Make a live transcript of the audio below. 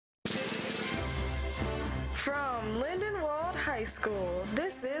From Lindenwold High School,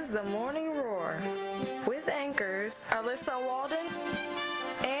 this is The Morning Roar with anchors Alyssa Walden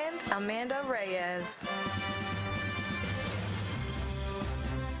and Amanda Reyes.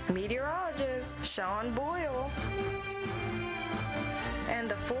 Meteorologist Sean Boyle. And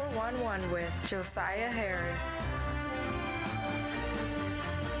the 411 with Josiah Harris.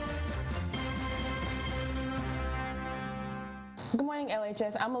 Good morning,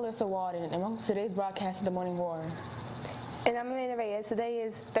 LHS. I'm Alyssa Walden, and welcome to today's broadcast of The Morning Roar. And I'm Amanda Reyes. Today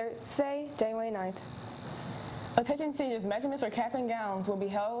is Thursday, January 9th. Attention seniors, measurements for cap and gowns will be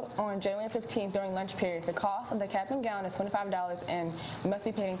held on January 15th during lunch periods. The cost of the cap and gown is $25 and must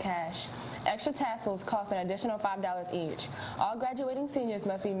be paid in cash. Extra tassels cost an additional $5 each. All graduating seniors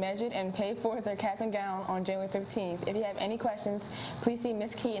must be measured and paid for their cap and gown on January 15th. If you have any questions, please see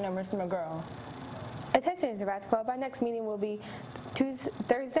Ms. Keaton or Mr. McGurl. Attention Interact Club. Our next meeting will be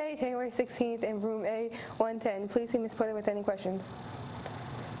Thursday, January 16th in room A110. Please see Ms. Porter with any questions.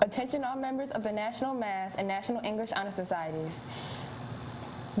 Attention all members of the National Math and National English Honor Societies.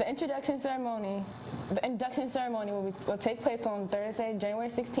 The induction ceremony will take place on Thursday, January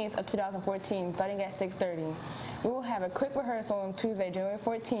 16th of 2014, starting at 6:30. We will have a quick rehearsal on Tuesday, January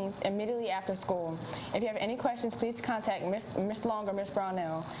 14th, immediately after school. If you have any questions, please contact Miss Long or Miss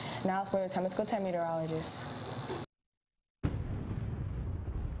Brownell. Now it's for the Thomas Cotem meteorologist.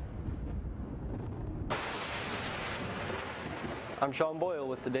 I'm Sean Boyle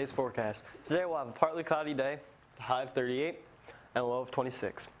with today's forecast. Today we'll have a partly cloudy day, a high of 38 and a low of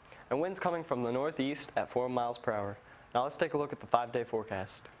 26, and winds coming from the northeast at 4 miles per hour. Now let's take a look at the 5-day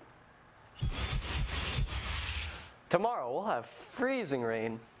forecast. Tomorrow we'll have freezing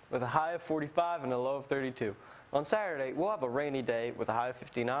rain with a high of 45 and a low of 32. On Saturday we'll have a rainy day with a high of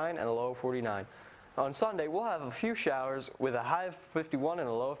 59 and a low of 49. On Sunday we'll have a few showers with a high of 51 and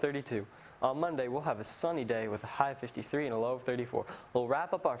a low of 32. On Monday, we'll have a sunny day with a high of 53 and a low of 34. We'll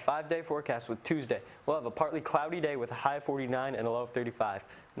wrap up our 5-day forecast with Tuesday. We'll have a partly cloudy day with a high of 49 and a low of 35.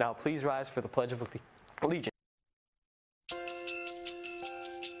 Now, please rise for the Pledge of Allegiance.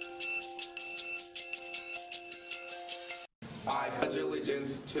 I pledge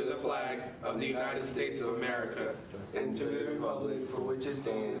allegiance to the flag of the United States of America and to the republic for which it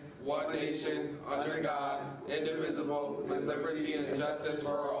stands, one nation, under God, indivisible, with liberty and justice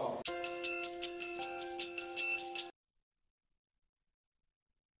for all.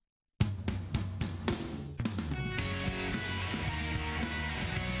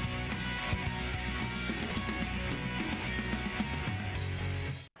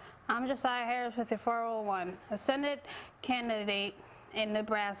 I'm Josiah Harris with the 401. A Senate candidate in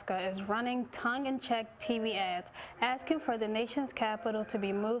Nebraska is running tongue-in-cheek TV ads asking for the nation's capital to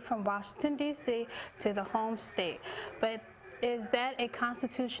be moved from Washington, D.C. to the home state. But is that a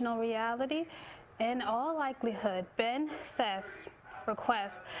constitutional reality? In all likelihood, Ben Sass's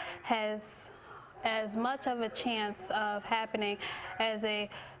request has as much of a chance of happening as a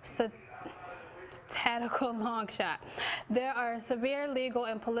tactical long shot. There are severe legal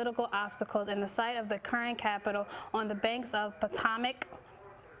and political obstacles in the site of the current Capitol on the banks of Potomac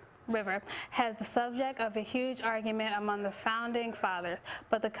River has the subject of a huge argument among the founding fathers,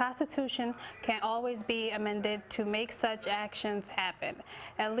 but the Constitution can always be amended to make such actions happen,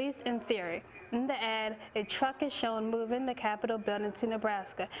 at least in theory. In the ad, a truck is shown moving the Capitol building to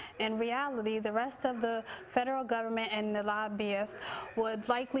Nebraska. In reality, the rest of the federal government and the lobbyists would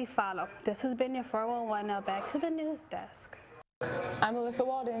likely follow. This has been your 411. Now back to the news desk. I'm Alyssa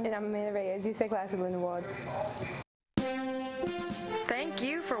Walden. And I'm Amanda Reyes. You say class of Lindenwold. Thank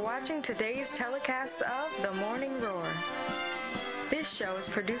you for watching today's telecast of The Morning Roar. This show is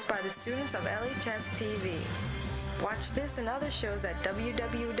produced by the students of LHS TV. Watch this and other shows at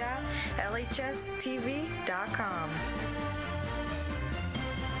www.lhstv.com.